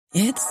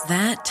It's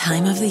that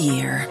time of the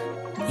year.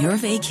 Your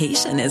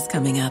vacation is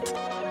coming up.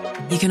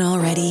 You can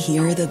already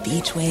hear the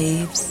beach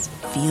waves,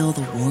 feel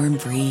the warm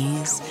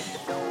breeze,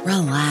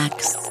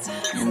 relax,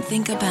 and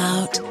think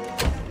about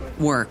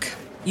work.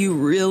 You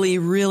really,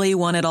 really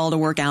want it all to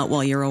work out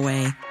while you're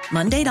away.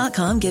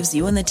 Monday.com gives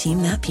you and the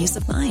team that peace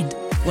of mind.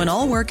 When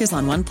all work is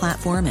on one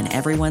platform and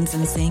everyone's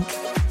in sync,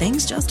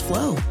 things just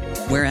flow.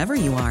 Wherever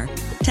you are,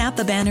 tap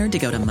the banner to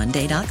go to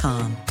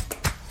Monday.com.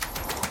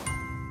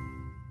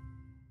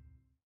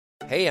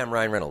 Hey, I'm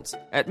Ryan Reynolds.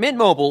 At Mint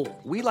Mobile,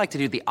 we like to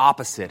do the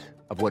opposite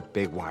of what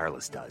Big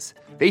Wireless does.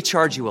 They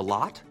charge you a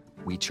lot,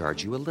 we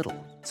charge you a little.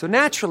 So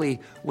naturally,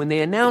 when they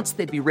announced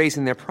they'd be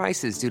raising their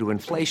prices due to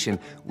inflation,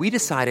 we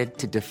decided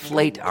to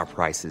deflate our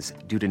prices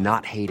due to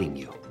not hating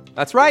you.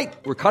 That's right.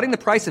 We're cutting the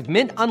price of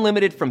Mint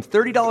Unlimited from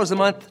 $30 a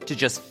month to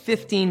just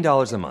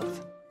 $15 a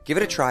month. Give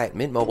it a try at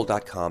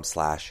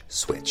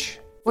mintmobile.com/switch.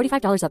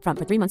 $45 up front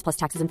for 3 months plus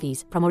taxes and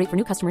fees. Promo rate for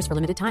new customers for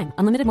limited time.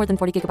 Unlimited more than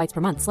 40 gigabytes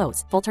per month.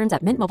 Slows full terms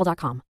at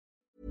mintmobile.com.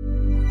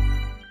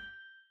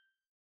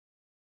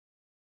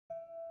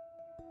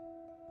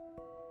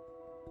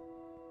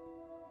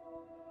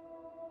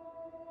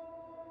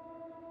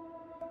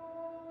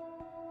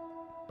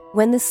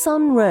 When the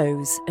sun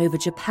rose over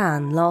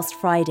Japan last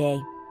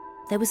Friday,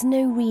 there was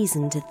no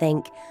reason to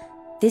think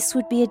this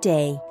would be a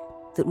day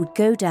that would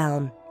go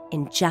down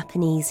in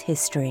Japanese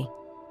history.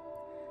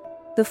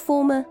 The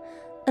former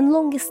and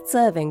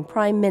longest-serving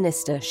Prime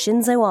Minister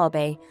Shinzo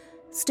Abe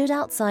stood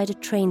outside a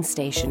train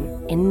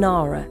station in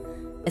Nara,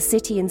 a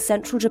city in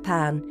central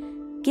Japan,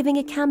 giving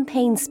a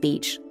campaign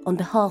speech on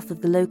behalf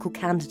of the local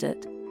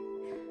candidate.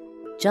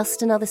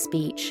 Just another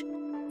speech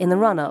in the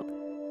run-up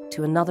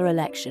to another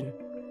election.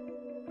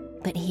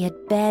 But he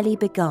had barely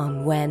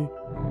begun when...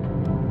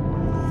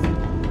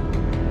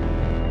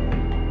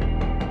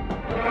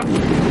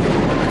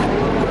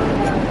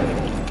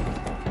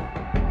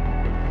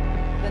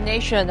 The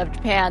nation of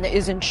Japan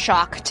is in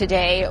shock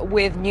today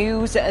with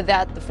news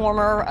that the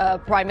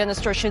former Prime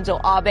Minister Shinzo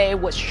Abe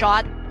was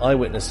shot.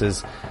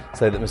 Eyewitnesses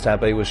say that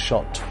Mr. Abe was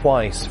shot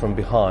twice from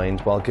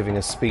behind while giving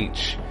a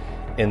speech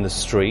in the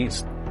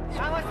street.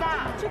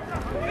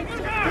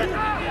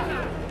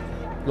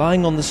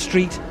 Lying on the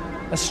street,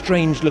 a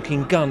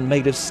strange-looking gun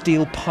made of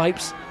steel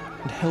pipes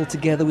and held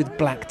together with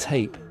black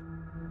tape.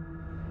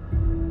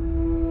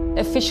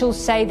 Officials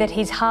say that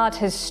his heart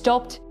has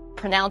stopped.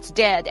 Pronounced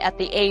dead at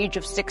the age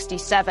of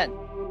 67.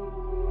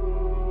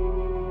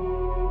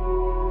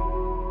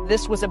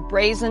 This was a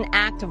brazen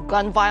act of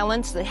gun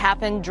violence that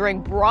happened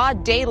during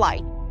broad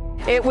daylight.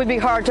 It would be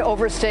hard to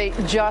overstate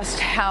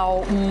just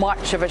how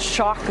much of a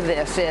shock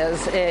this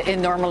is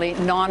in normally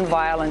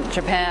non-violent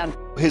Japan.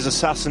 His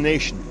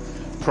assassination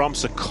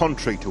prompts a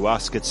country to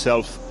ask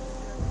itself,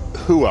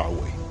 who are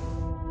we?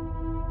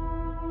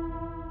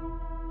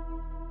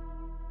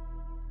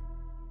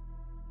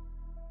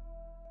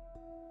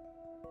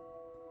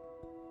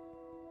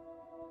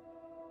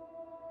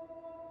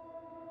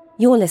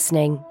 You're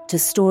listening to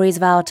Stories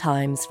of Our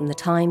Times from the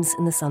Times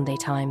and the Sunday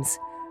Times.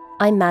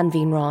 I'm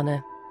Manveen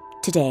Rana.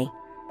 Today,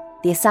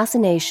 the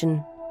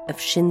assassination of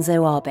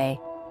Shinzo Abe.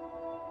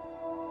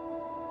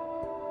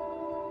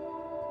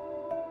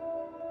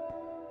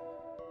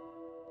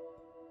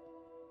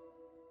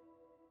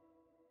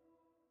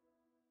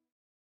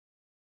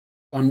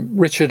 I'm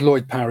Richard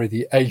Lloyd Parry,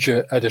 the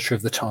Asia editor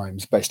of The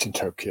Times, based in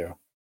Tokyo.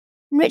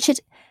 Richard,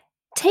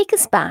 take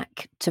us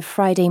back to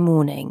Friday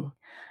morning.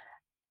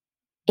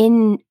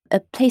 In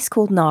a place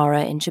called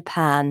Nara in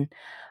Japan,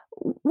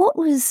 what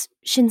was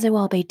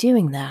Shinzo Abe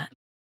doing there?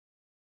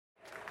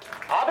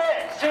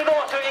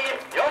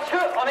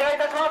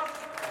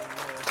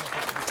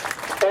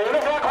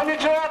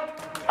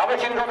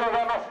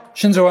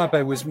 Shinzo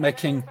Abe was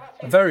making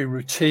a very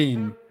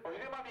routine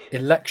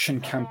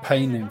election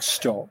campaigning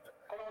stop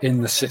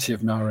in the city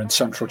of Nara in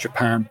central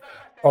Japan.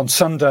 On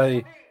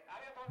Sunday,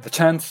 the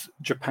 10th,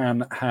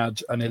 Japan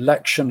had an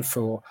election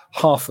for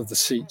half of the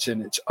seats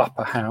in its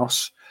upper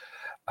house.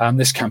 And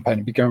this campaign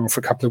had been going on for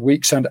a couple of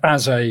weeks. And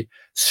as a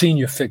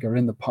senior figure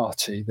in the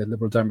party, the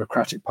Liberal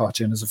Democratic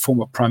Party, and as a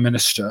former prime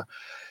minister,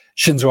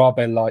 Shinzo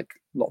Abe, like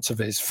lots of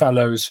his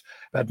fellows,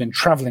 had been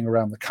traveling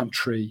around the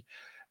country,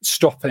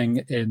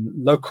 stopping in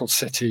local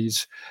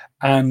cities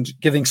and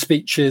giving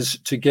speeches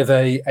to give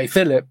a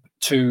fillip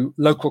to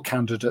local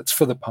candidates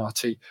for the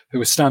party who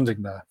were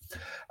standing there.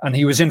 And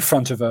he was in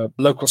front of a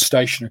local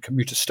station, a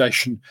commuter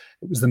station.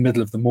 It was the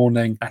middle of the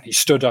morning, and he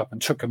stood up and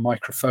took a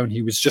microphone.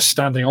 He was just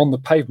standing on the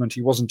pavement.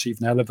 He wasn't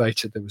even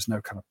elevated. There was no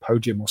kind of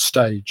podium or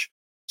stage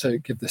to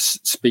give this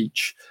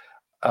speech,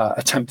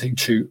 attempting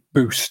to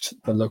boost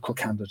the local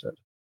candidate.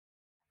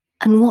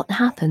 And what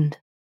happened?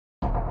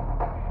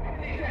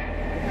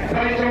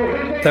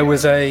 There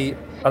was a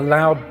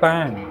loud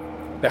bang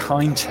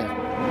behind him,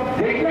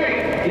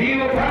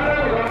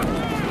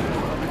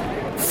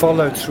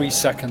 followed 3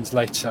 seconds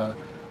later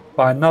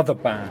by another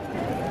bang.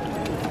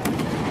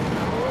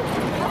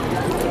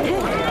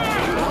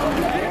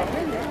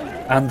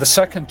 And the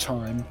second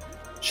time,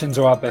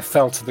 Shinzo Abe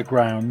fell to the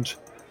ground.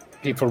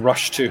 People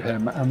rushed to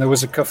him, and there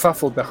was a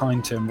kerfuffle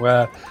behind him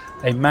where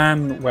a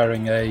man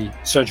wearing a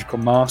surgical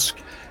mask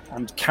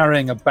and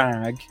carrying a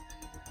bag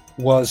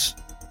was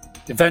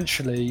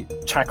eventually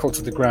tackled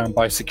to the ground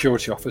by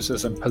security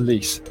officers and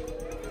police.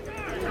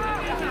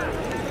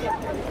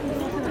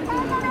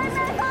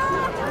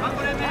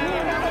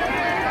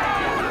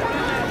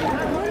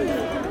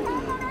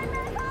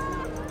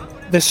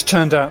 This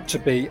turned out to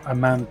be a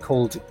man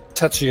called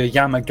Tetsuya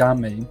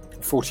Yamagami, a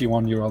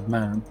 41-year-old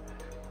man,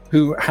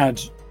 who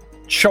had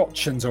shot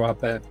Shinzo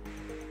Abe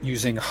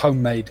using a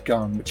homemade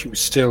gun, which he was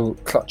still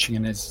clutching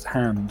in his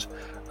hand.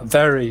 A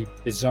very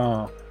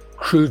bizarre,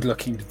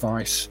 crude-looking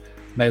device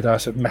made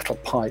out of metal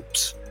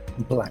pipes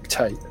and black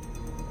tape.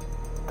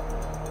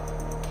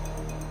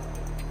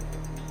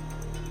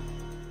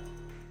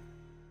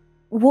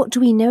 What do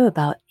we know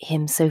about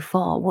him so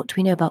far? What do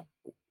we know about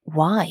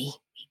why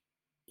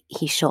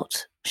he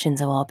shot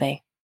Shinzo Abe?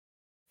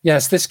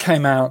 Yes, this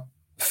came out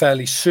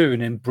fairly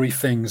soon in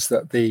briefings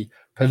that the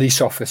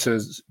police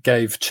officers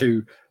gave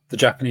to the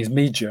Japanese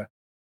media.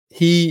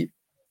 He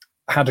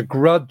had a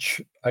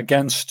grudge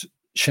against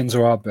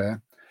Shinzo Abe,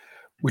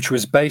 which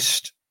was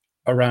based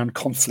around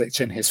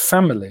conflict in his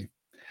family.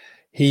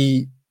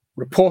 He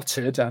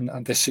reported,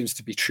 and this seems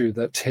to be true,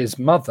 that his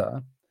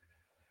mother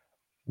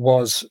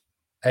was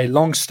a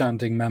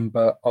long-standing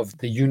member of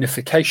the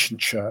Unification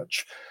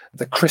Church,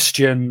 the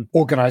Christian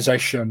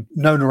organization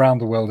known around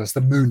the world as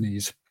the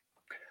Moonies.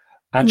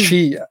 And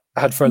she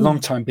had for a long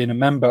time been a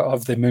member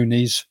of the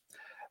Moonies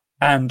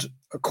and,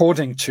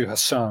 according to her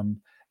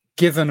son,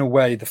 given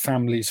away the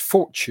family's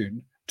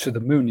fortune to the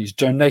Moonies,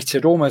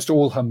 donated almost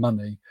all her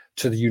money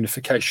to the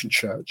Unification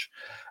Church.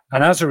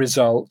 And as a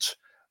result,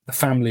 the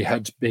family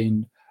had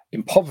been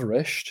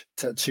impoverished.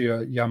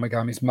 Tetsuya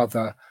Yamagami's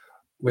mother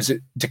was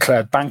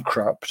declared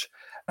bankrupt.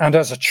 And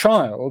as a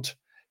child,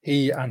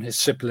 he and his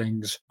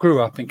siblings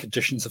grew up in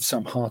conditions of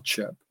some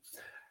hardship.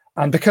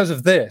 And because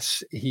of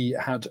this, he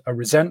had a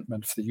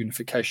resentment for the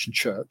Unification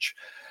Church.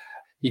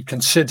 He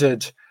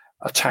considered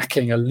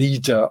attacking a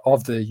leader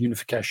of the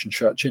Unification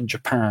Church in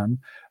Japan,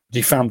 but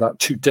he found that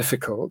too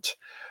difficult.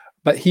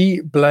 But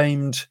he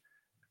blamed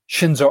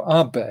Shinzo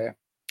Abe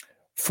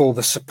for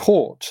the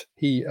support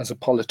he, as a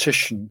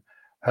politician,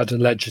 had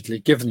allegedly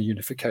given the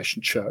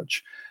Unification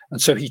Church.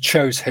 And so he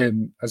chose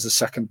him as the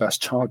second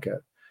best target.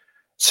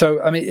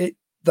 So, I mean,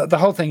 the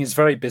whole thing is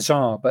very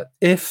bizarre. But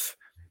if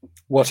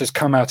what has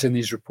come out in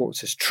these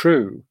reports is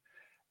true,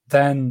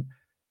 then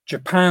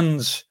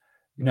Japan's,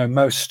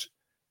 most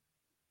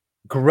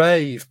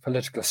grave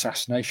political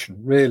assassination,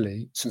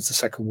 really, since the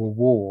Second World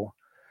War,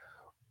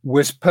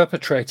 was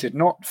perpetrated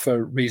not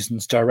for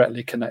reasons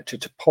directly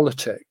connected to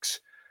politics,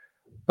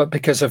 but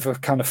because of a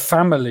kind of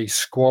family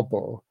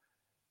squabble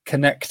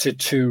connected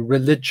to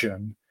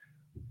religion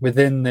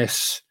within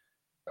this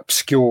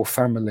obscure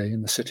family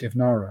in the city of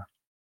Nara.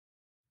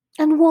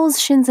 And was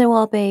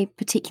Shinzo Abe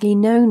particularly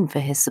known for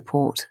his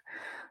support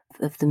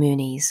of the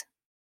Moonies?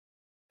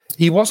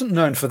 He wasn't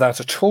known for that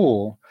at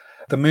all.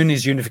 The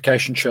Moonies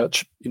Unification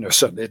Church,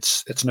 certainly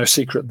it's no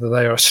secret that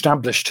they are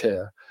established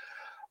here,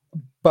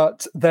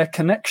 but their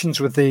connections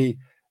with the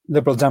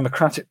Liberal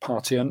Democratic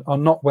Party are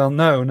not well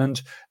known.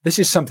 And this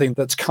is something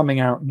that's coming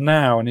out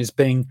now and is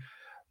being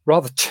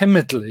rather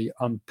timidly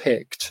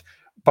unpicked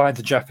by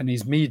the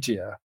Japanese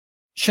media.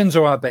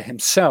 Shinzo Abe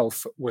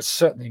himself was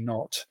certainly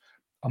not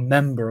a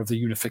member of the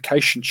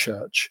Unification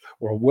Church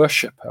or a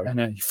worshipper in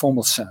any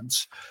formal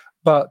sense,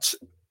 but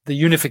the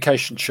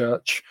Unification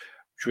Church,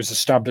 which was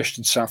established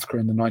in South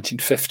Korea in the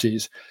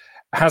 1950s,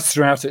 has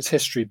throughout its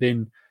history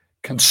been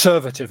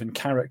conservative in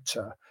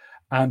character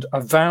and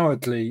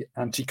avowedly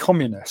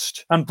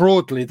anti-communist. And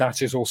broadly,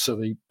 that is also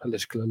the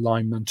political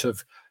alignment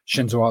of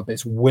Shinzo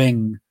Abe's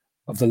wing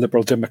of the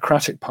Liberal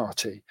Democratic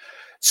Party.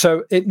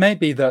 So it may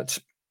be that,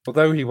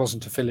 although he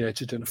wasn't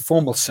affiliated in a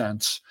formal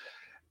sense,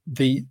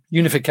 the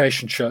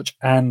Unification Church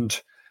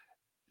and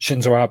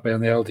Shinzo Abe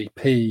and the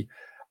LDP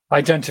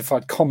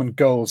identified common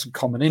goals and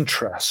common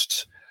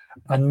interests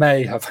and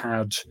may have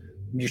had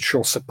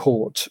mutual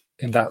support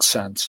in that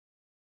sense.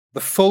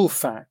 The full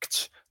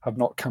facts have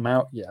not come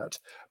out yet,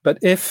 but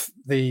if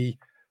the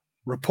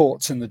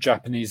reports in the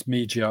Japanese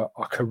media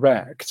are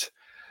correct,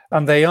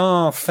 and they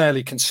are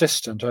fairly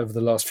consistent over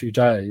the last few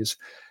days,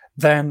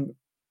 then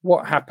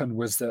what happened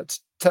was that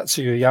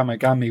Tetsuya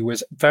Yamagami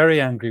was very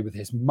angry with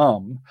his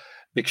mum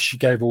because she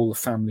gave all the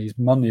family's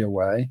money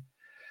away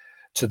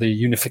to the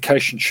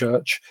Unification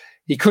Church.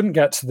 He couldn't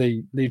get to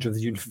the leader of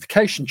the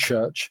Unification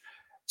Church,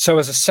 so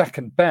as a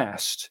second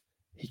best,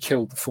 he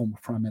killed the former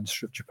Prime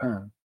Minister of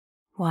Japan.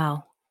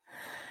 Wow.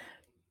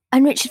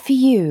 And Richard, for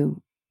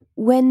you,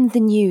 when the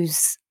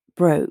news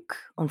broke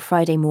on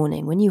Friday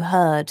morning, when you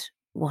heard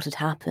what had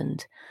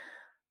happened,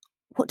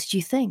 what did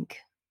you think?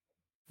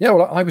 Yeah,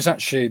 well, I was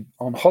actually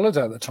on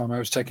holiday at the time. I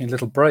was taking a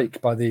little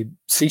break by the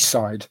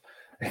seaside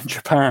in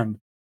Japan.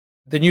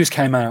 The news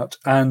came out,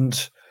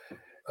 and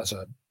as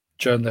a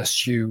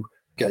journalist, you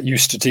get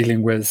used to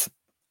dealing with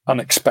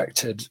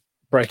unexpected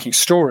breaking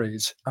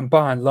stories. And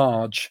by and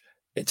large,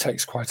 it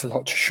takes quite a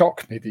lot to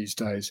shock me these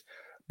days.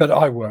 But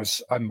I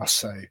must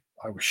say,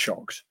 I was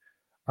shocked.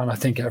 And I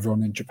think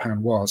everyone in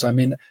Japan was. I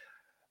mean,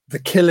 the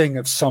killing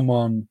of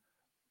someone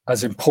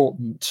as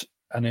important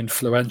and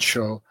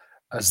influential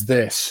as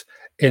this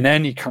in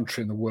any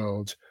country in the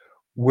world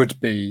would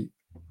be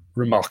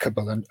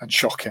remarkable and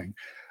shocking.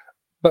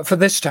 But for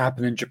this to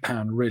happen in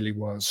Japan really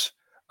was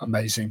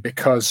amazing,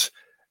 because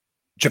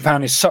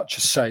Japan is such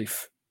a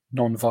safe,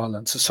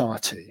 non-violent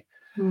society.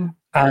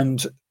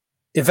 And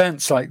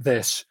events like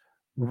this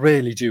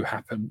really do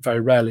happen very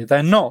rarely.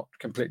 They're not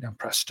completely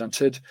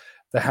unprecedented.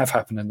 They have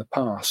happened in the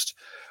past.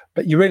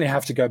 But you really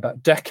have to go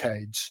back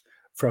decades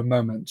for a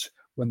moment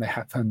when they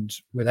happened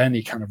with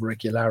any kind of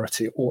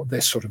regularity or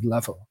this sort of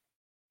level.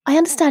 I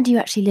understand you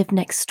actually lived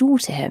next door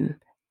to him.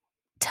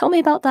 Tell me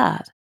about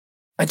that.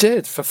 I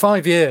did. For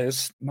 5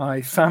 years,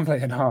 my family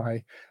and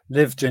I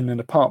lived in an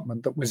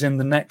apartment that was in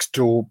the next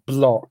door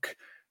block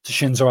to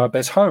Shinzo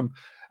Abe's home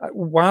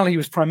while he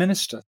was Prime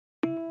Minister.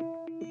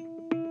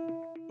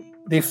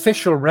 The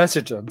official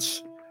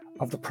residence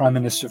of the Prime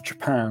Minister of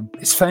Japan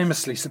is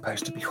famously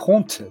supposed to be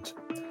haunted.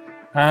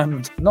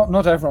 And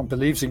not everyone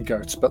believes in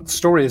ghosts, but the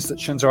story is that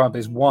Shinzo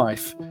Abe's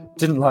wife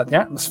didn't like the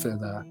atmosphere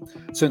there.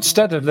 So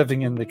instead of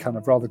living in the kind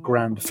of rather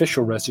grand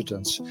official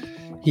residence,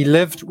 he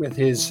lived with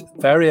his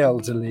very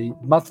elderly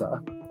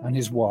mother and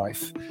his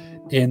wife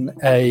in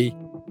a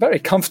very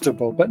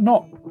comfortable but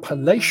not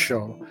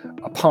palatial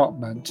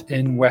apartment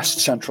in West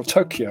Central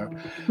Tokyo.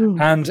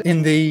 And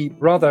in the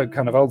rather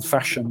kind of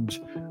old-fashioned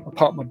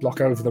apartment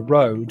block over the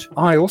road,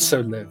 I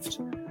also lived.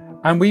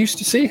 And we used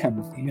to see him,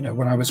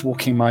 when I was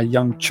walking my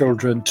young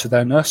children to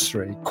their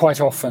nursery. Quite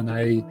often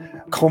a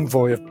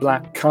convoy of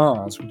black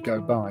cars would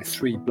go by,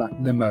 3 black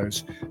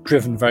limos,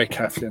 driven very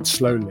carefully and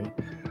slowly.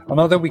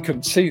 And although we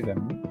couldn't see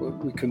them,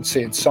 we couldn't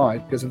see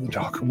inside because of the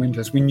darkened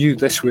windows, we knew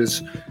this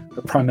was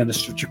the Prime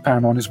Minister of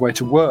Japan on his way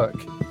to work.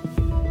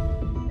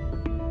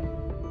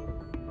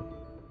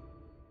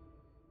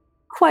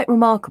 Quite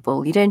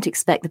remarkable. You don't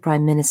expect the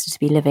Prime Minister to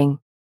be living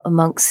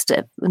amongst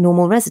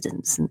normal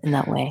residents in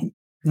that way.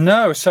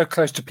 No, so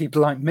close to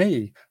people like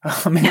me.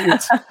 I mean,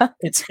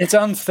 it's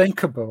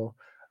unthinkable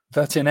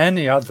that in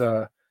any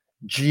other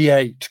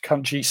G8,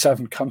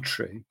 G7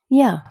 country,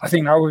 I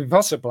think that would be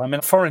possible. I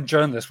mean, foreign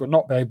journalists would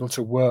not be able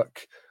to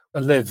work or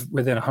live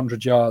within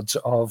 100 yards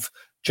of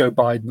Joe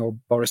Biden or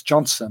Boris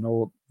Johnson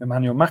or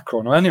Emmanuel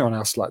Macron or anyone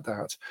else like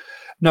that.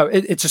 No,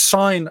 it's a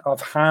sign of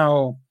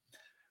how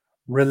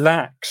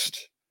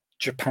relaxed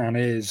Japan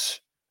is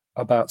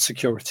about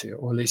security,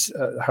 or at least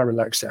how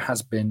relaxed it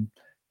has been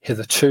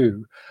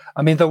hitherto.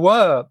 I mean, there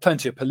were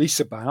plenty of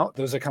police about.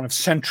 There was a kind of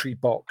sentry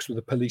box with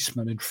a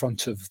policeman in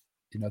front of,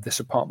 this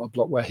apartment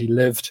block where he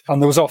lived.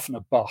 And there was often a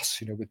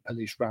bus, with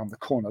police round the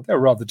corner. They were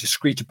rather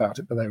discreet about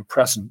it, but they were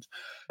present.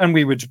 And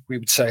we would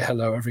say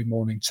hello every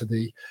morning to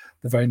the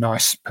very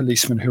nice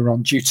policemen who were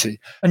on duty.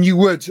 And you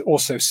would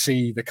also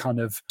see the kind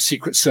of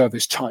Secret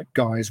Service type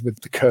guys with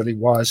the curly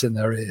wires in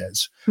their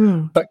ears.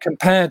 But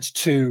compared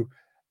to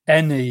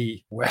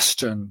any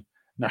Western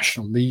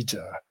national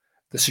leader,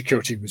 the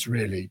security was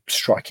really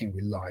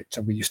strikingly light,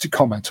 and we used to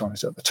comment on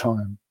it at the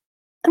time.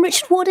 And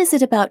Richard, what is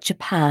it about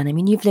Japan? I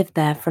mean, you've lived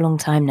there for a long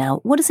time now.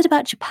 What is it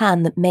about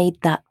Japan that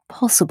made that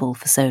possible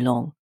for so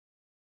long?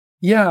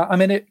 Yeah, I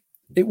mean,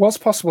 it was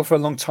possible for a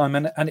long time,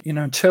 and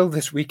until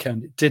this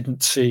weekend, it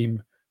didn't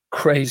seem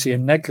crazy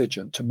and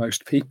negligent to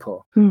most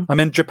people. I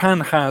mean, Japan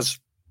has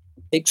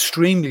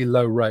extremely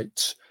low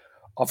rates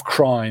of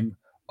crime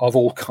of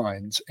all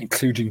kinds,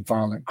 including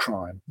violent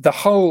crime. The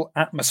whole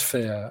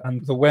atmosphere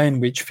and the way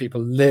in which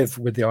people live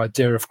with the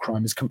idea of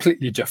crime is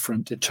completely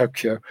different in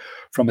Tokyo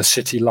from a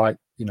city like,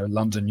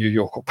 London, New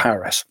York, or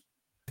Paris.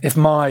 If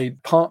my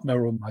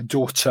partner or my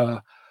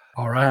daughter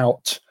are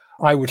out,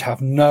 I would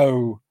have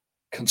no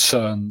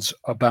concerns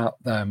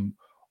about them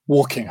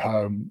walking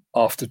home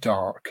after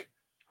dark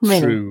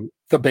through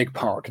the big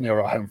park near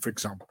our home, for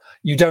example.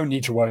 You don't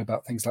need to worry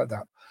about things like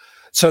that.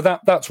 So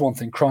that's one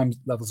thing. Crime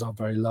levels are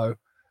very low.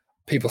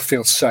 People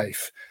feel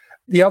safe.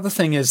 The other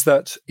thing is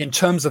that in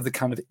terms of the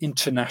kind of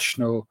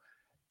international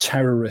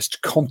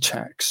terrorist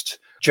context,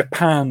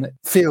 Japan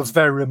feels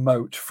very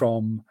remote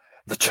from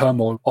the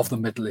turmoil of the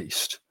Middle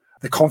East,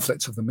 the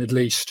conflicts of the Middle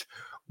East,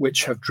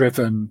 which have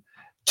driven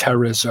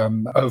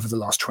terrorism over the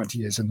last 20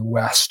 years in the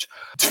West,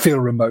 to feel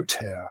remote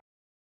here.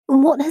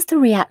 What has the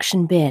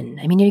reaction been?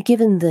 I mean,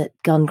 given that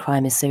gun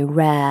crime is so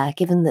rare,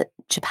 given that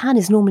Japan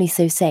is normally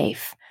so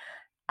safe,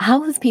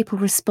 how have people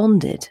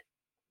responded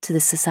to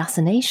this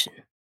assassination?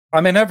 I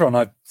mean, everyone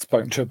I've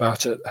spoken to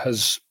about it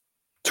has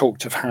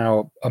talked of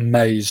how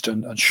amazed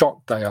and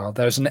shocked they are.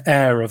 There's an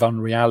air of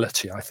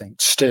unreality, I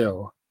think,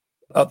 still.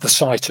 At the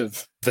site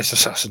of this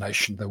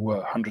assassination, there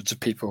were hundreds of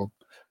people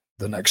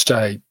the next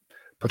day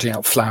putting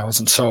out flowers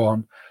and so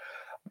on.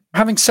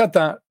 Having said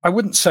that, I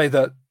wouldn't say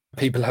that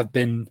people have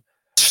been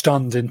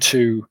stunned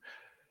into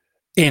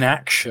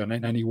inaction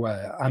in any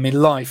way. I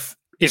mean, life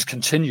is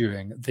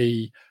continuing.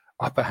 The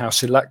upper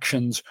house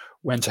elections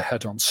went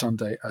ahead on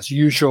Sunday as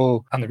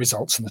usual, and the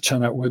results and the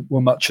turnout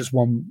were much as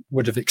one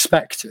would have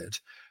expected.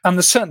 And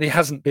there certainly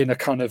hasn't been a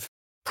kind of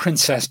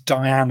Princess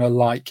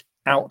Diana-like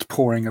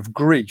outpouring of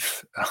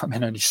grief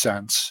in any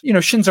sense.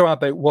 Shinzo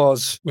Abe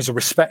was a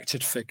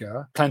respected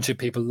figure. Plenty of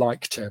people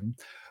liked him.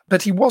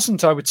 But he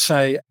wasn't, I would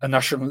say, a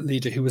national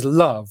leader who was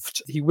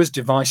loved. He was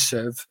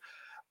divisive.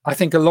 I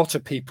think a lot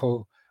of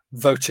people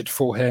voted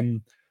for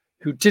him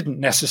who didn't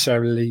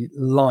necessarily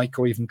like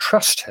or even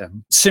trust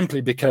him,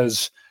 simply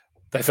because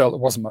they felt there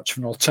wasn't much of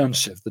an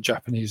alternative. The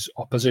Japanese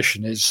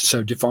opposition is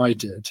so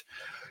divided.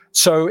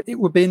 So it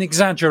would be an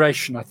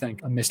exaggeration, I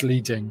think, and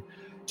misleading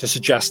to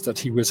suggest that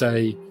he was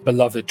a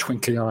beloved,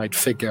 twinkly-eyed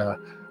figure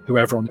who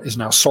everyone is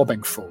now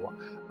sobbing for.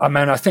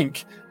 I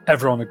think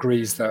everyone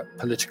agrees that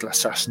political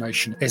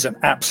assassination is an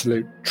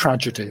absolute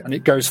tragedy, and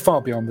it goes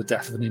far beyond the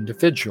death of an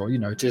individual.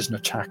 It is an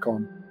attack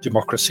on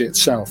democracy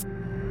itself.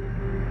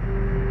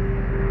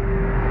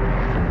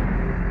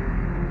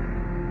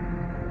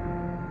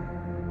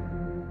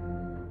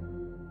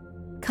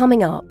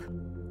 Coming up,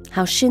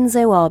 how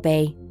Shinzo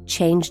Abe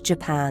changed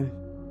Japan.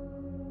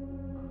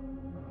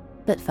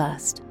 But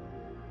first,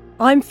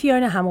 I'm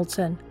Fiona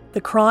Hamilton,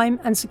 the crime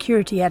and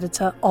security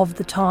editor of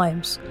The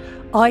Times.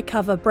 I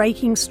cover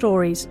breaking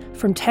stories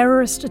from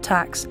terrorist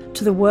attacks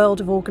to the world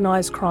of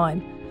organised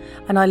crime,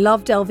 and I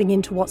love delving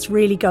into what's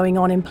really going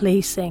on in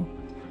policing.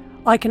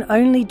 I can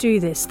only do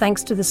this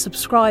thanks to the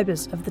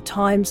subscribers of The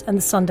Times and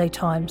The Sunday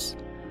Times.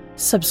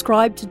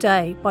 Subscribe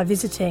today by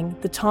visiting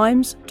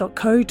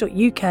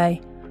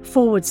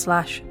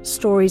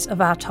thetimes.co.uk/stories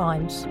of our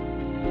times.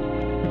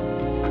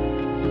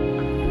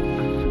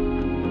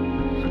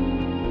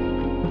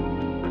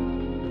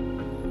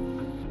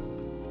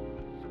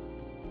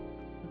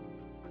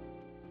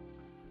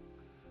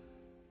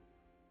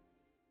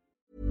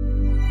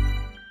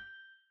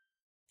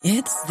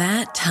 It's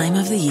that time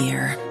of the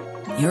year.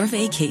 Your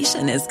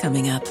vacation is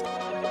coming up.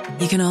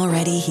 You can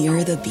already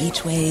hear the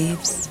beach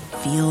waves,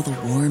 feel the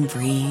warm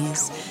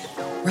breeze,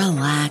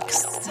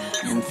 relax,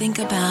 and think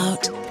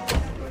about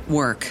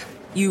work.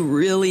 You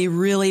really,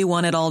 really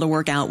want it all to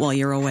work out while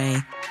you're away.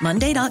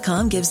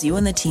 Monday.com gives you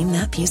and the team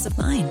that peace of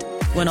mind.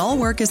 When all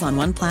work is on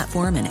one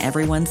platform and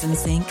everyone's in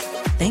sync,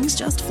 things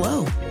just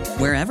flow.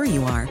 Wherever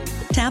you are,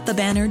 tap the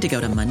banner to go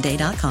to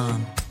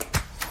Monday.com.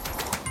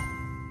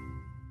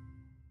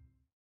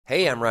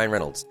 Hey, I'm Ryan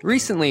Reynolds.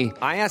 Recently,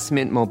 I asked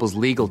Mint Mobile's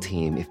legal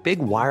team if big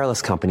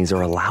wireless companies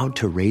are allowed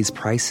to raise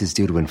prices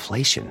due to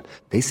inflation.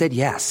 They said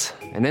yes.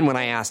 And then when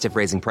I asked if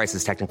raising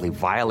prices technically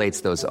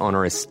violates those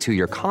onerous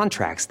 2-year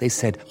contracts, they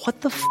said,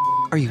 "What the f***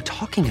 are you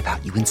talking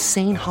about, you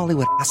insane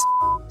Hollywood ass?"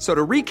 So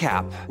to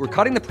recap, we're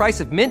cutting the price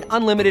of Mint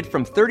Unlimited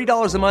from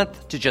 $30 a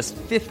month to just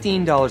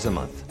 $15 a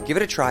month. Give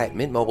it a try at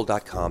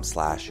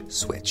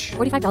mintmobile.com/switch.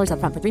 $45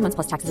 up front for 3 months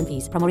plus taxes and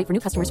fees. Promo rate for new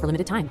customers for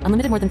limited time.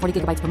 Unlimited more than 40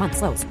 gigabytes per month.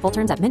 Slows full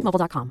terms at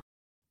mintmobile.com.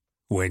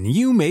 When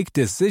you make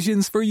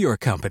decisions for your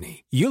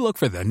company, you look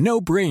for the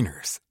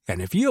no-brainers.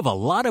 And if you have a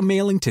lot of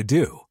mailing to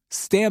do,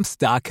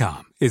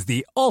 Stamps.com is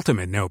the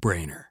ultimate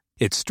no-brainer.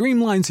 It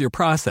streamlines your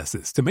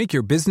processes to make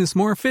your business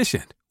more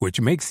efficient,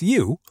 which makes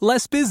you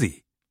less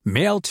busy.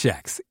 Mail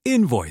checks,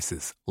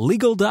 invoices,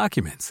 legal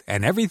documents,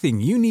 and everything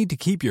you need to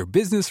keep your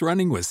business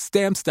running with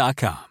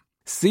Stamps.com.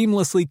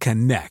 Seamlessly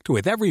connect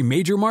with every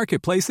major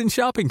marketplace and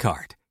shopping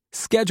cart.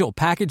 Schedule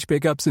package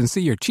pickups and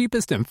see your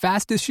cheapest and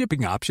fastest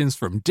shipping options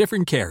from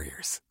different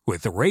carriers,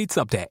 with rates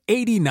up to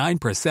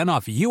 89%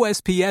 off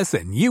USPS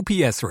and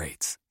UPS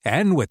rates.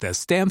 And with the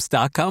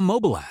Stamps.com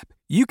mobile app,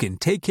 you can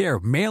take care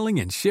of mailing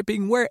and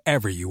shipping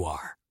wherever you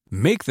are.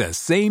 Make the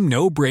same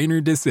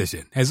no-brainer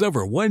decision as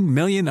over 1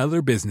 million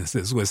other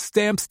businesses with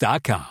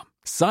Stamps.com.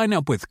 Sign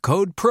up with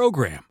code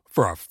PROGRAM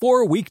for a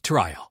 4-week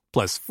trial,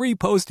 plus free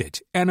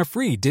postage and a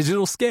free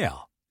digital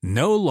scale.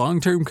 No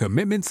long-term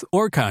commitments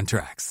or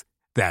contracts.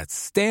 That's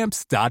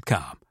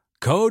Stamps.com.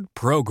 Code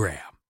PROGRAM.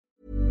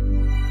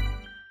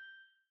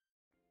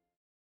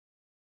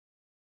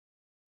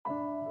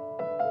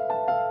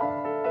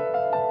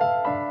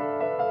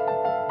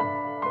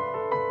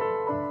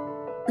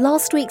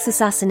 Last week's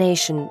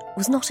assassination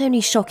was not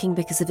only shocking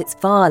because of its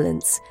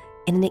violence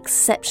in an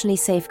exceptionally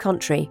safe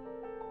country,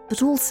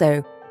 but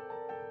also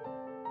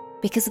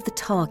because of the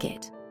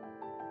target.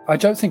 I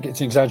don't think it's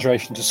an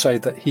exaggeration to say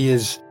that he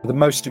is the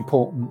most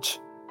important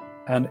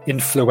and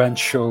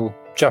influential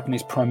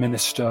Japanese prime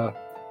minister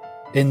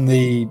in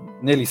the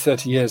nearly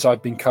 30 years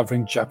I've been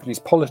covering Japanese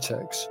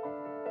politics.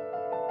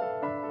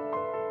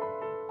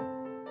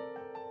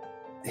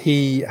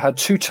 He had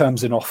 2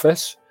 terms in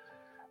office.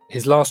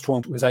 His last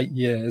one was 8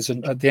 years,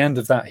 and at the end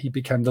of that, he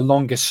became the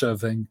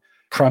longest-serving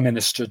prime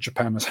minister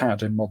Japan has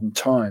had in modern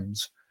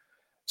times.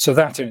 So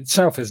that in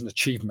itself is an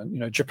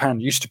achievement. Japan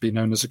used to be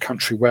known as a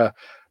country where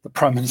the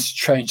prime minister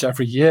changed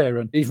every year,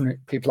 and even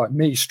people like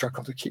me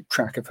struggle to keep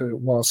track of who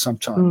it was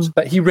sometimes.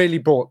 But he really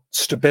brought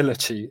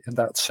stability in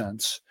that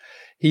sense.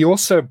 He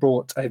also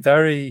brought a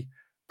very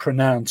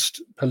pronounced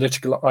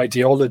political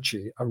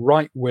ideology, a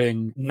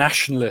right-wing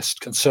nationalist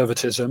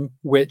conservatism,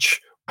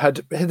 which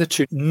had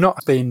hitherto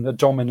not been a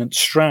dominant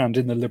strand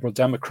in the Liberal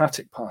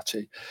Democratic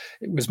Party.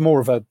 It was more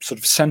of a sort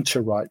of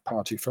centre-right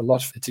party for a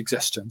lot of its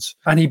existence.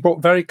 And he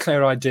brought very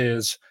clear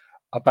ideas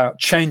about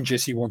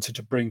changes he wanted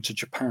to bring to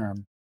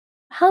Japan.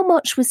 How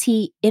much was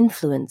he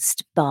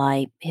influenced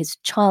by his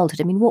childhood?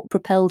 I mean, what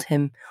propelled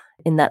him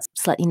in that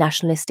slightly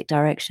nationalistic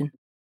direction?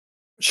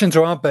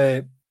 Shinzo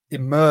Abe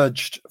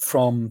emerged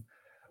from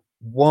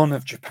one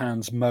of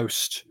Japan's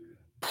most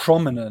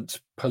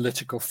prominent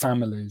political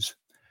families.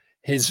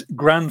 His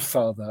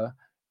grandfather,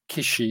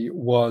 Kishi,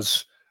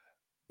 was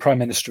Prime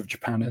Minister of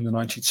Japan in the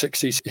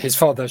 1960s. His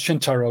father,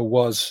 Shintaro,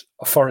 was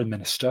a foreign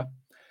minister.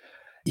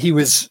 He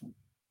was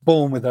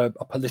born with a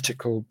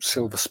political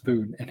silver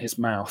spoon in his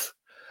mouth,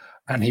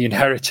 and he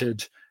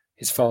inherited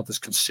his father's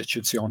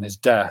constituency on his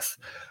death.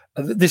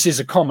 This is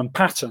a common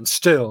pattern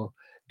still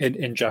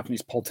in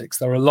Japanese politics.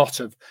 There are a lot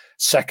of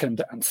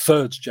second and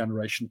third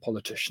generation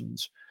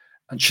politicians,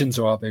 and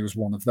Shinzo Abe was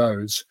one of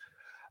those.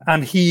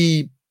 And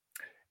he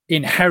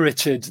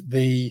inherited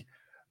the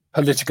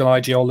political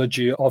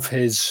ideology of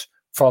his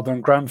father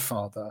and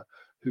grandfather,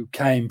 who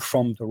came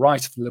from the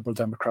right of the Liberal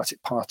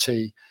Democratic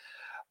Party.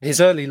 His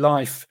early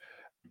life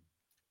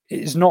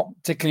is not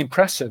particularly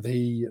impressive.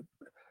 He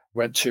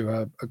went to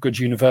a good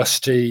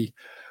university,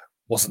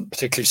 wasn't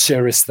particularly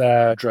serious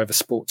there, drove a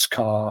sports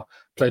car,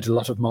 played a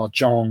lot of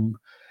mahjong,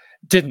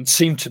 didn't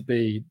seem to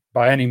be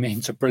by any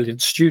means a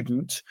brilliant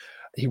student.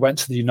 He went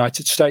to the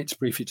United States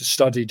briefly to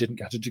study, didn't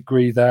get a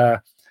degree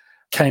there,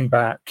 came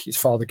back. His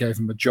father gave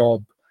him a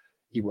job.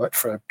 He worked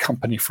for a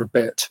company for a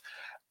bit.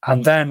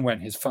 And then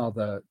when his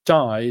father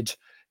died,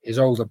 his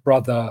older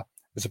brother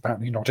was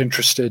apparently not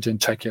interested in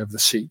taking over the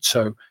seat,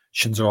 so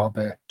Shinzo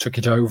Abe took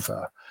it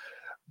over.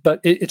 But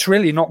it's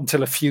really not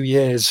until a few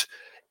years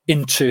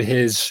into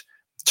his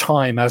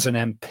time as an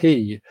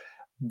MP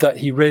that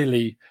he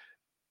really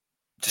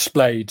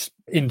displayed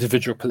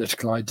individual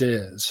political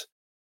ideas.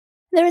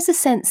 There is a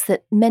sense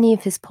that many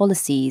of his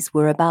policies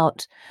were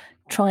about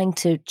trying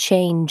to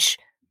change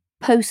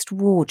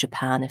post-war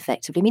Japan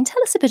effectively. I mean,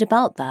 tell us a bit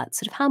about that.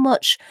 Sort of how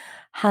much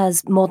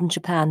has modern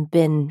Japan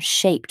been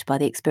shaped by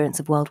the experience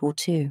of World War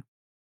II?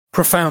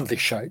 Profoundly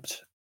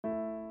shaped.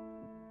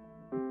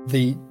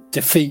 The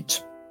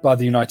defeat by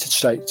the United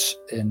States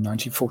in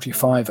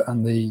 1945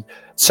 and the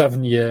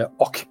 7-year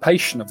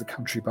occupation of the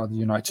country by the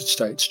United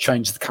States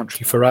changed the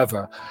country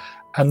forever.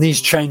 And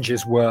these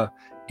changes were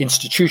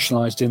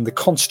institutionalized in the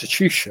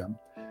Constitution,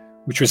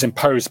 which was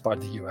imposed by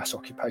the US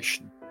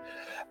occupation.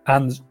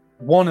 And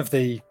one of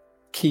the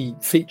key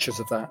features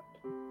of that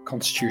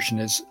Constitution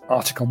is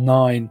Article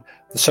 9,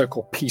 the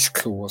so-called Peace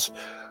Clause,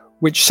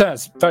 which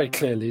says very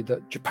clearly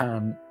that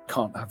Japan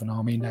can't have an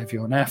army, navy,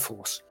 or an air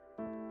force.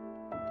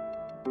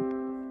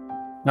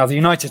 Now, the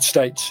United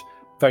States,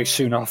 very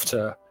soon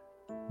after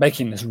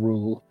making this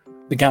rule,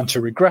 began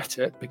to regret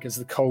it because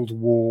the Cold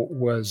War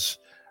was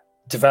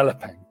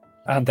developing.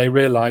 And they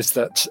realized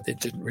that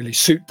it didn't really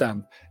suit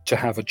them to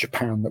have a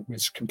Japan that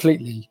was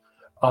completely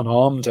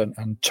unarmed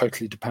and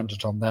totally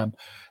dependent on them.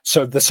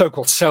 So the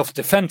so-called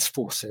self-defense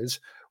forces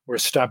were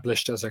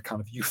established as a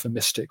kind of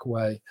euphemistic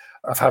way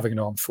of having an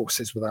armed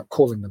forces without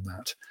calling them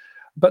that.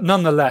 But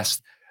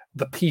nonetheless,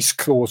 the peace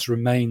clause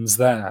remains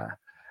there.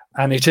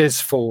 And it is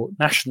for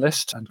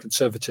nationalists and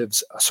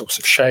conservatives a source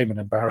of shame and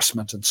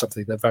embarrassment and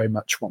something they very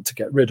much want to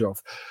get rid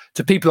of.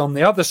 To people on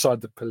the other side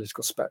of the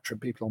political spectrum,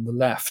 people on the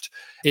left,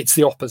 it's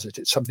the opposite.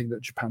 It's something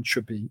that Japan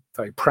should be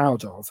very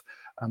proud of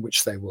and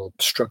which they will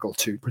struggle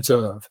to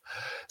preserve.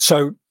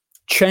 So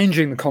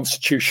changing the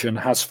constitution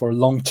has for a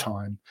long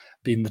time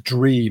been the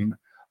dream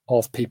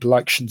of people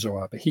like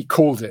Shinzo Abe. He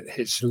called it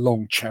his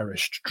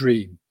long-cherished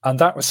dream. And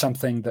that was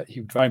something that he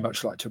would very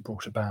much like to have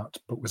brought about,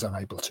 but was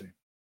unable to.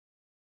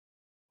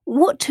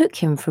 What took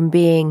him from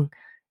being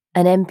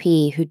an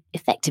MP who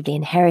effectively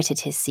inherited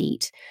his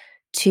seat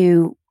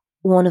to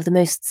one of the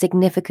most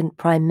significant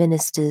prime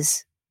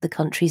ministers the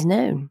country's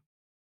known?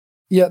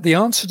 Yeah, the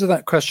answer to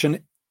that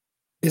question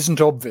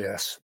isn't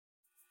obvious.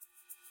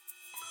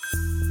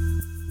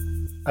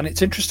 And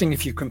it's interesting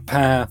if you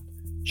compare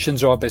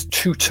Shinzo Abe's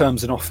 2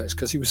 terms in office,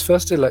 because he was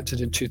first elected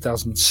in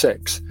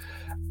 2006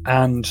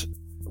 and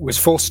was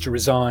forced to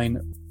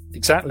resign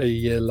exactly a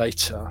year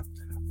later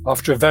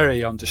after a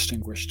very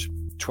undistinguished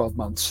 12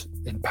 months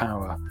in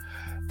power.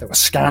 There were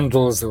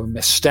scandals, there were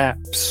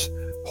missteps,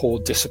 poor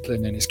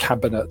discipline in his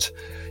cabinet.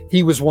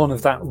 He was one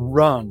of that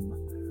run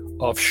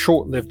of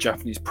short-lived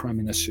Japanese prime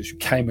ministers who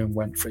came and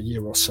went for a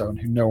year or so and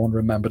who no one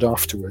remembered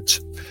afterwards.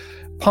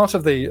 Part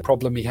of the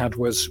problem he had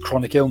was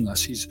chronic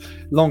illness. He's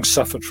long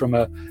suffered from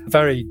a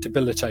very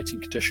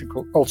debilitating condition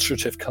called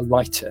ulcerative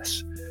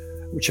colitis,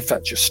 which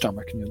affects your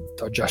stomach and your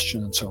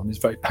digestion and so on. It's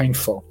very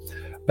painful.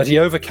 But he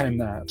overcame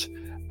that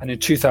and in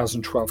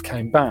 2012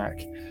 came back.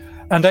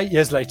 And 8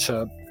 years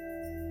later,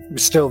 he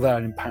was still there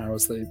in power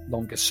as the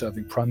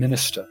longest-serving prime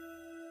minister.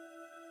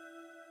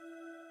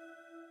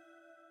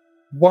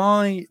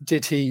 Why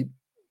did he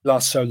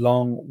last so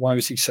long? Why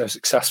was he so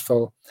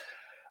successful?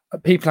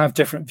 People have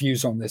different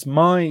views on this.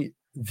 My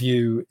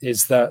view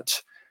is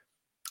that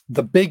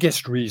the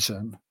biggest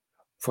reason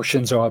for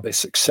Shinzo Abe's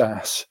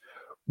success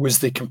was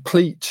the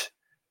complete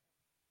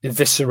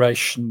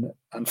evisceration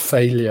and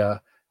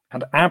failure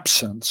and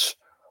absence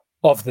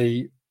of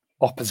the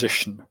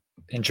opposition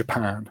in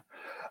Japan.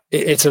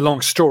 It's a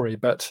long story,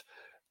 but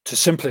to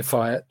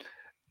simplify it,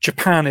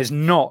 Japan is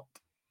not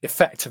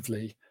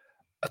effectively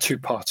a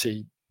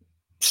two-party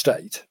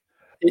state.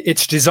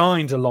 It's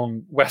designed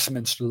along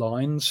Westminster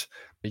lines.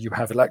 You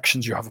have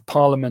elections, you have a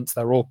parliament,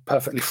 they're all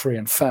perfectly free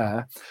and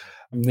fair.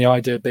 And the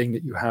idea being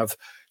that you have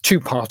two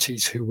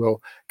parties who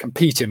will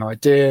compete in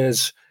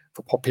ideas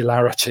for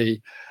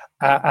popularity.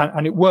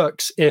 And it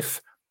works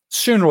if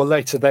sooner or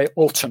later they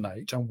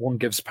alternate and one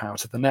gives power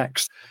to the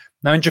next.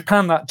 Now, in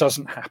Japan, that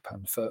doesn't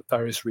happen for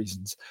various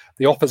reasons.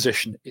 The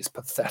opposition is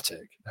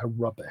pathetic. They're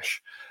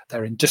rubbish.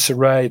 They're in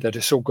disarray. They're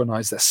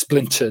disorganized. They're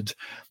splintered.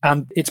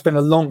 And it's been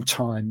a long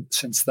time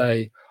since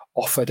they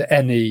offered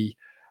any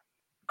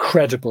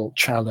credible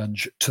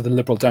challenge to the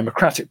Liberal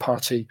Democratic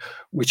Party,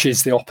 which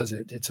is the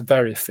opposite. It's a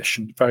very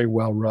efficient, very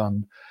well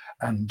run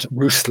and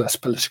ruthless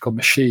political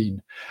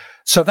machine.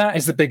 So that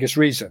is the biggest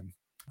reason.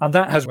 And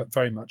that has worked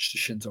very much to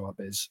Shinzo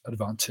Abe's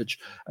advantage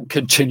and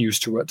continues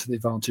to work to the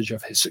advantage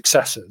of his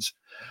successors.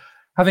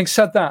 Having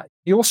said that,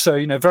 he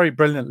also, very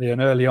brilliantly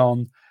and early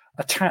on,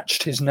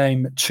 attached his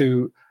name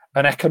to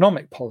an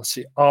economic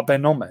policy,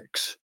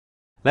 Abenomics.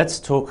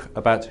 Let's talk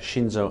about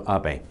Shinzo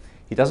Abe.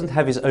 He doesn't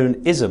have his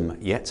own ism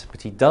yet,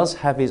 but he does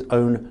have his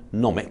own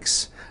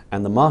nomics.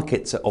 And the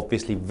markets are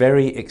obviously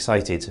very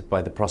excited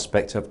by the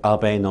prospect of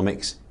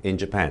Abenomics in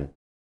Japan.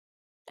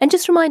 And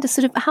just remind us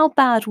how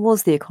bad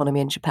was the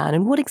economy in Japan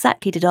and what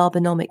exactly did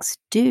Abenomics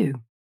do?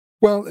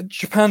 Well,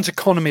 Japan's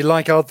economy,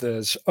 like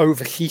others,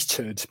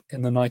 overheated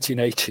in the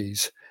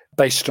 1980s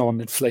based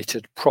on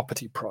inflated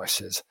property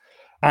prices.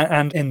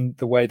 And in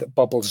the way that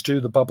bubbles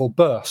do, the bubble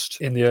burst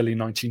in the early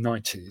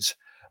 1990s.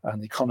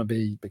 And the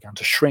economy began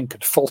to shrink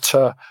and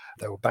falter.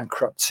 There were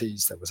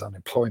bankruptcies, there was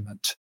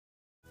unemployment.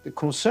 The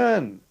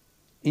concern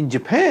in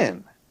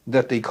Japan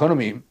that the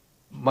economy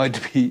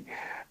might be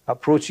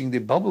approaching the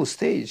bubble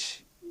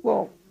stage,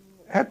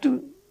 had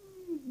to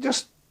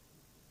just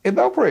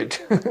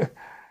evaporate.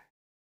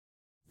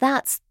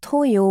 That's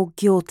Toyo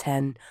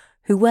Gyoten,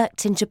 who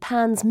worked in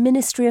Japan's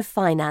Ministry of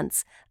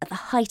Finance at the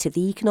height of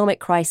the economic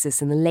crisis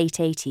in the late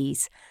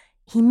 80s.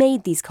 He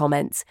made these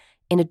comments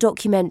in a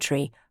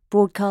documentary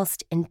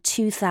broadcast in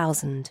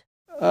 2000.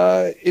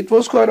 It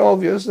was quite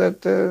obvious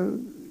that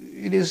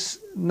it is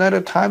not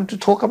a time to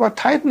talk about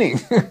tightening.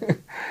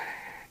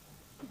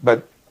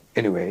 But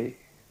anyway,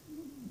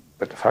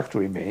 the fact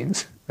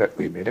remains that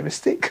we made a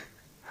mistake.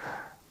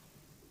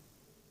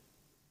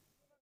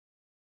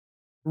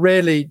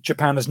 Really,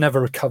 Japan has never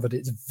recovered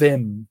its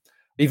vim,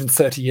 even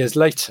 30 years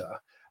later.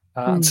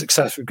 And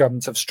successive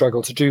governments have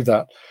struggled to do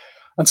that.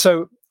 And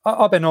so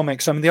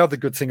Abenomics, the other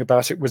good thing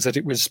about it was that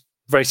it was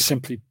very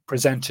simply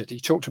presented. He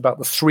talked about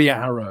the three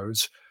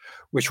arrows,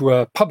 which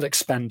were public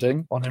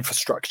spending on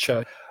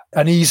infrastructure,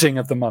 an easing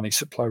of the money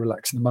supply,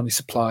 relaxing the money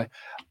supply,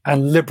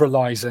 and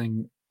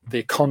liberalizing the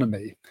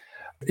economy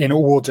in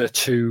order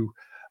to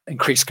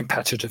increase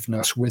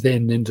competitiveness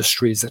within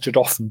industries that had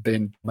often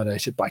been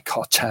dominated by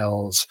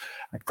cartels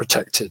and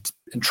protected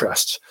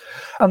interests.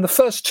 And the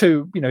first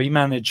two, he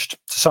managed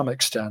to some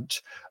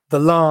extent. The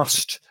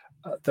last,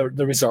 the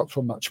results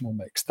were much more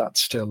mixed. That's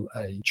still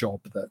a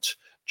job that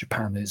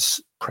Japan is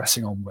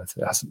pressing on with.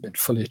 It hasn't been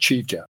fully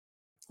achieved yet.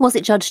 Was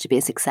it judged to be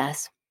a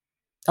success,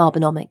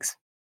 Abenomics?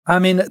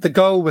 The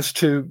goal was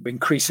to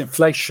increase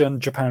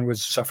inflation. Japan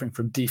was suffering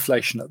from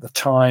deflation at the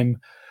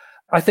time.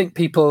 I think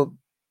people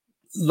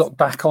look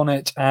back on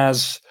it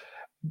as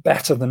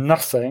better than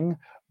nothing,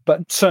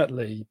 but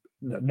certainly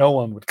no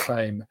one would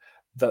claim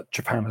that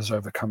Japan has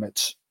overcome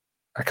its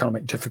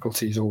economic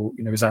difficulties or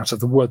is out of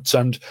the woods.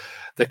 And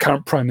the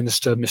current Prime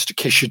Minister, Mr.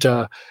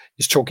 Kishida,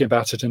 is talking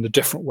about it in a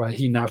different way.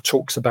 He now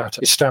talks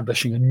about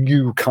establishing a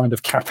new kind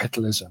of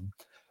capitalism,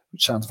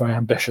 which sounds very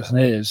ambitious and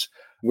is,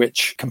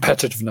 which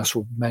competitiveness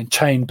will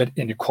maintain, but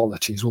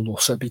inequalities will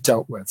also be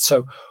dealt with.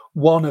 So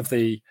one of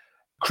the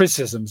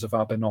criticisms of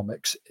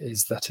Abenomics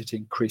is that it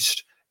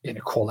increased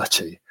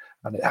inequality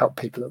and it helped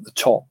people at the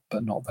top,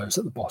 but not those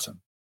at the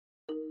bottom.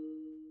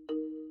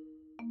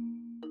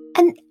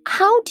 And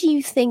how do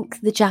you think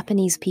the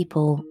Japanese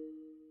people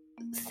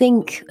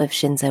think of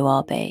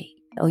Shinzo Abe,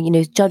 or,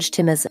 judged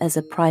him as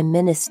a prime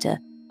minister?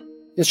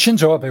 Yes,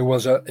 Shinzo Abe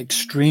was an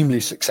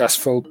extremely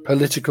successful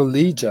political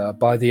leader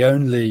by the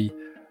only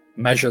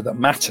measure that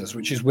matters,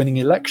 which is winning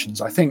elections.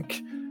 I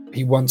think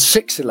he won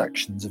 6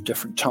 elections of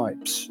different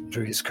types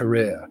through his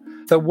career.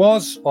 There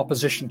was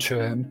opposition to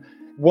him.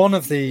 One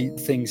of the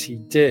things he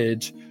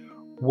did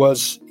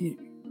was,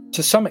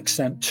 to some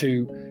extent,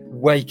 to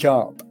wake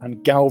up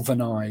and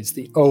galvanize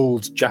the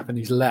old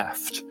Japanese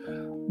left.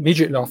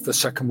 Immediately after the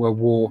Second World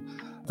War,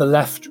 the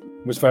left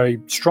was very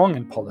strong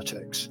in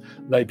politics.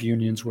 Labor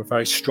unions were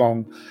very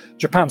strong.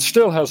 Japan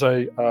still has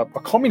a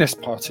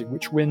communist party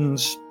which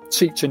wins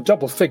seats in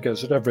double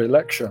figures at every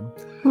election,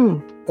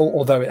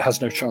 although it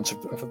has no chance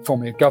of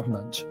forming a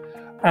government.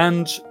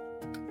 And,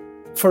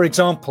 for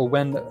example,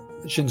 when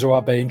Shinzo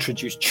Abe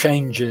introduced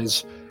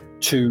changes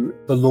to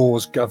the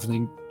laws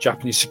governing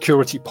Japanese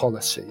security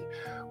policy,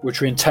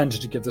 which were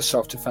intended to give the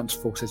self-defense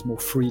forces more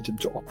freedom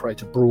to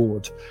operate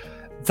abroad,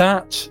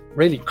 that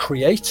really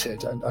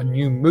created a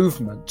new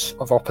movement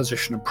of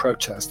opposition and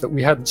protest that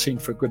we hadn't seen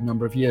for a good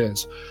number of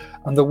years.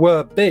 And there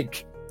were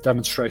big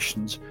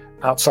demonstrations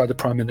outside the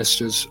Prime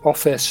Minister's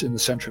office in the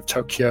centre of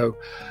Tokyo.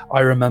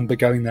 I remember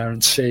going there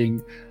and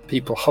seeing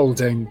people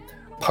holding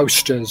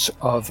posters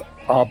of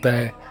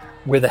Abe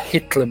with a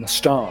Hitler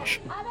moustache.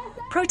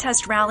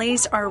 Protest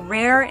rallies are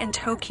rare in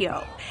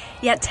Tokyo,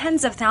 yet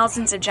tens of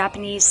thousands of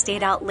Japanese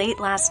stayed out late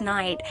last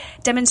night,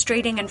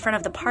 demonstrating in front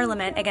of the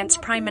parliament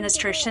against Prime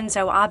Minister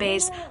Shinzo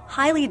Abe's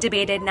highly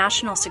debated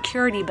national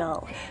security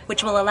bill,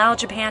 which will allow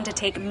Japan to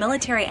take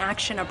military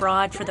action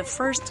abroad for the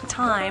first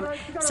time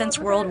since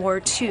World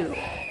War II.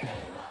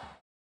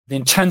 The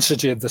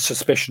intensity of the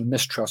suspicion and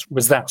mistrust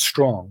was that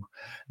strong.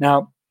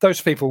 Now,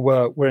 those people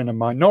were in a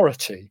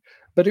minority,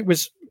 but it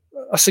was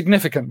a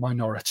significant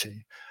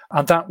minority.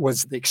 And that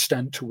was the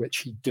extent to which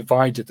he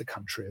divided the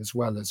country as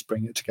well as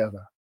bring it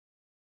together.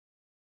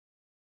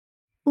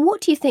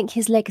 What do you think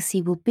his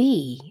legacy will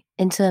be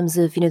in terms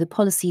of, the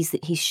policies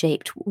that he's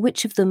shaped?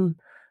 Which of them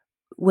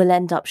will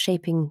end up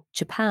shaping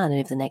Japan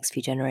over the next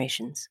few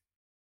generations?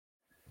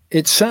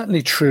 It's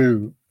certainly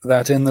true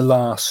that in the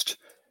last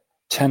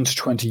 10 to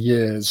 20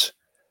 years,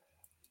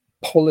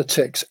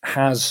 politics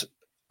has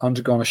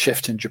undergone a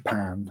shift in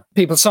Japan.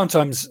 People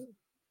sometimes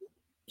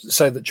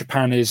say that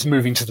Japan is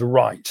moving to the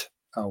right,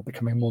 or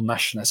becoming more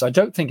nationalist. I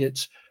don't think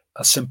it's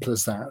as simple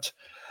as that.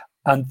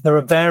 And there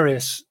are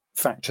various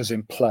factors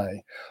in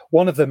play.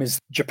 One of them is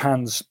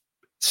Japan's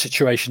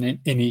situation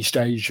in East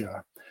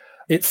Asia.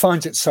 It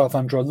finds itself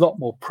under a lot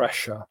more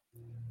pressure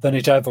than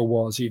it ever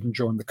was, even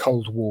during the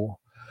Cold War,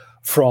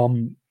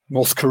 from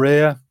North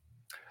Korea,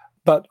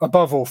 but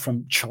above all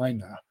from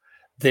China,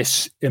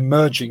 this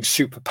emerging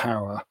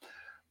superpower,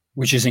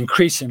 which is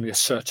increasingly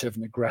assertive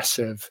and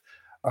aggressive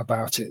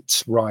about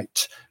its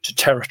right to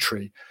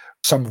territory,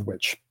 some of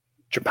which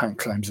Japan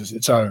claims as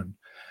its own.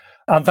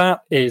 And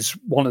that is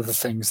one of the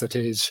things that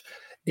is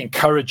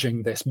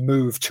encouraging this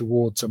move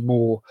towards a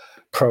more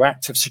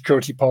proactive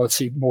security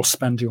policy, more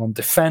spending on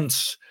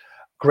defense,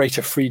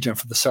 greater freedom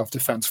for the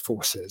self-defense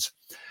forces.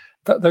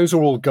 Those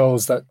are all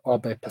goals that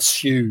Abe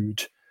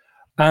pursued.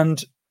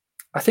 And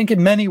I think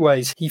in many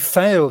ways he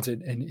failed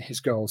in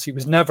his goals. He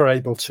was never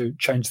able to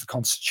change the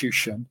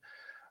constitution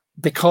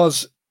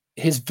because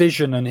his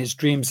vision and his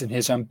dreams and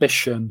his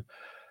ambition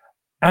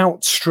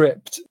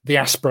outstripped the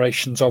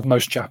aspirations of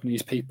most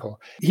Japanese people.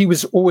 He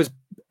was always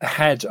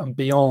ahead and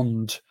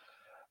beyond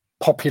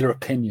popular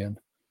opinion.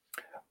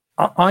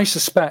 I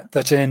suspect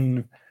that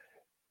in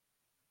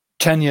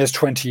 10 years,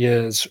 20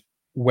 years,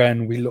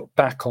 when we look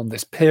back on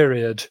this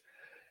period,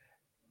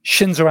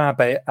 Shinzo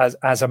Abe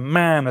as a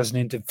man, as an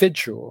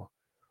individual,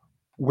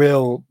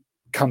 will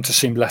come to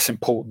seem less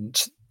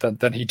important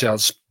than he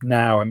does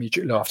now,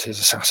 immediately after his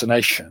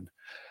assassination.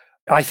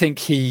 I think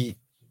he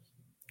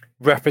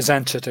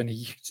represented and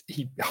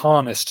he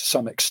harnessed to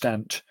some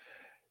extent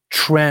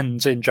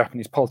trends in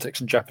Japanese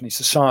politics and Japanese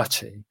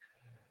society.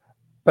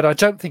 But I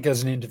don't think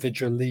as an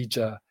individual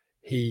leader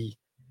he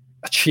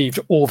achieved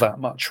all that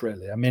much,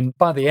 really. I mean,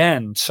 by the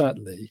end,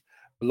 certainly,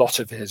 a lot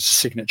of his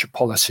signature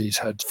policies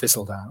had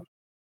fizzled out.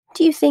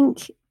 Do you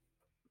think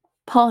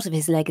part of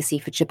his legacy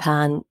for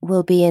Japan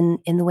will be in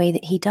the way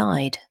that he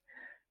died?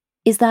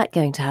 Is that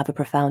going to have a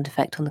profound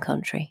effect on the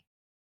country?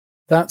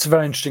 That's a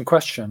very interesting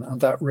question, and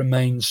that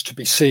remains to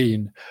be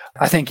seen.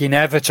 I think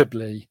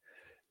inevitably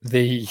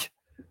the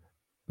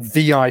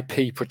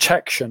VIP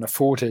protection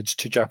afforded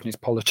to Japanese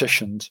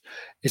politicians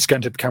is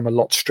going to become a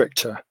lot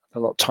stricter, a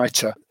lot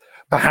tighter.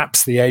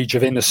 Perhaps the age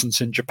of innocence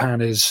in Japan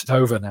is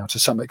over now to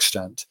some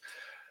extent.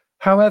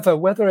 However,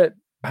 whether it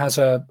has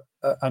an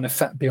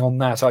effect beyond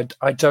that,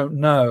 I don't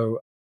know.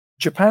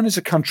 Japan is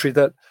a country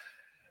that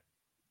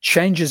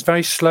changes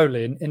very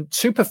slowly. In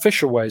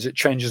superficial ways, it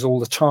changes all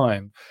the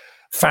time.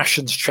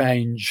 Fashions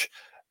change,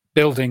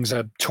 buildings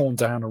are torn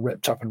down or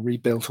ripped up and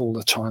rebuilt all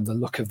the time. The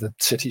look of the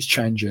cities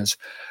changes.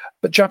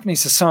 But Japanese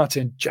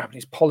society and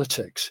Japanese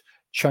politics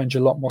change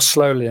a lot more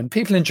slowly. And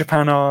people in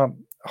Japan are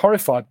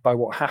horrified by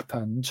what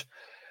happened.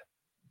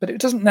 But it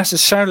doesn't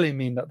necessarily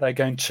mean that they're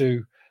going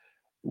to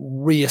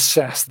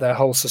reassess their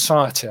whole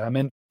society. I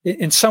mean,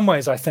 in some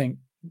ways, I think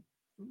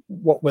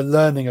what we're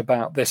learning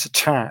about this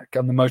attack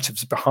and the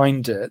motives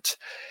behind it,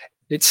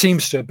 it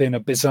seems to have been a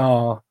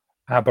bizarre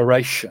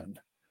aberration.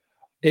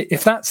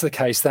 If that's the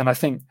case, then I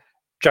think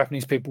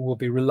Japanese people will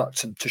be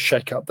reluctant to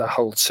shake up their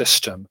whole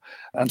system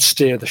and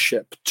steer the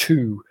ship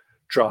too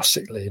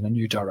drastically in a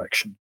new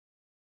direction.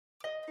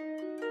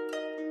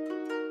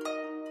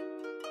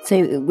 So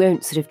it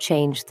won't sort of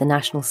change the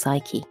national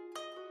psyche?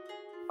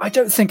 I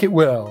don't think it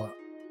will.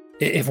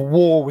 If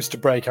war was to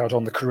break out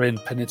on the Korean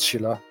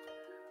Peninsula,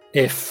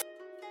 if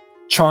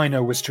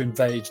China was to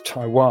invade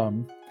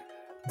Taiwan,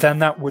 then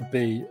that would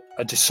be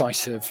a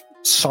decisive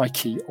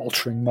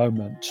psyche-altering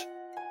moment.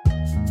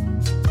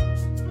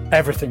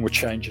 Everything would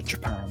change in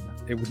Japan.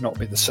 It would not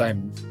be the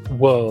same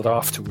world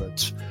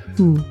afterwards.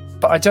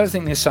 But I don't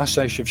think the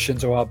assassination of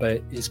Shinzo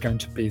Abe is going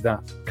to be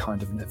that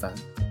kind of an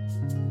event.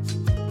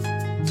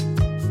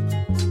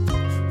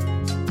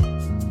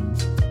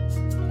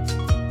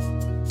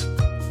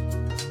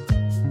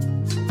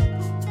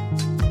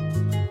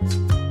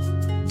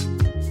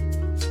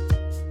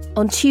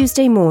 On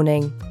Tuesday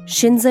morning,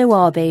 Shinzo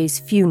Abe's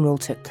funeral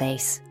took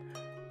place.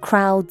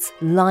 Crowds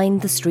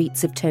lined the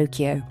streets of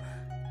Tokyo,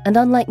 and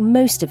unlike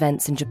most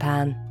events in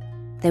Japan,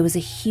 there was a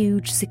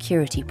huge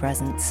security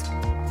presence.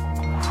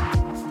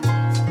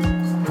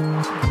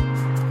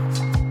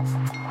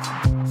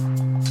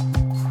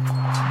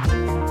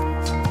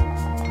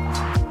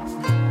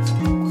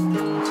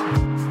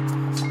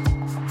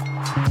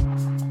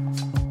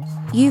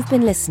 You've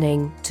been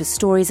listening to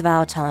Stories of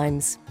Our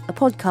Times, a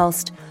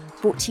podcast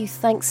brought to you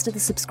thanks to the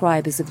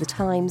subscribers of The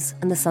Times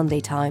and The Sunday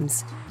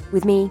Times,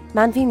 with me,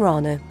 Manveen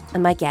Rana,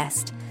 and my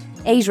guest,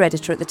 Asia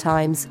editor at The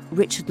Times,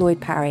 Richard Lloyd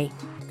Parry.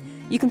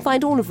 You can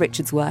find all of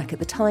Richard's work at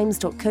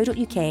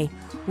thetimes.co.uk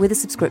with a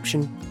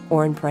subscription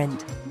or in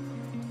print.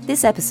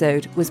 This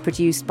episode was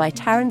produced by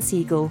Taryn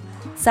Siegel,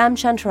 Sam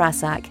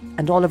Chantarasak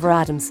and Oliver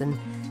Adamson.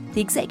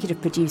 The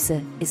executive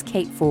producer is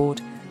Kate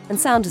Ford, and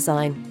sound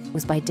design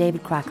was by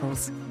David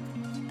Crackles.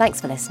 Thanks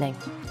for listening.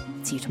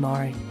 See you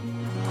tomorrow.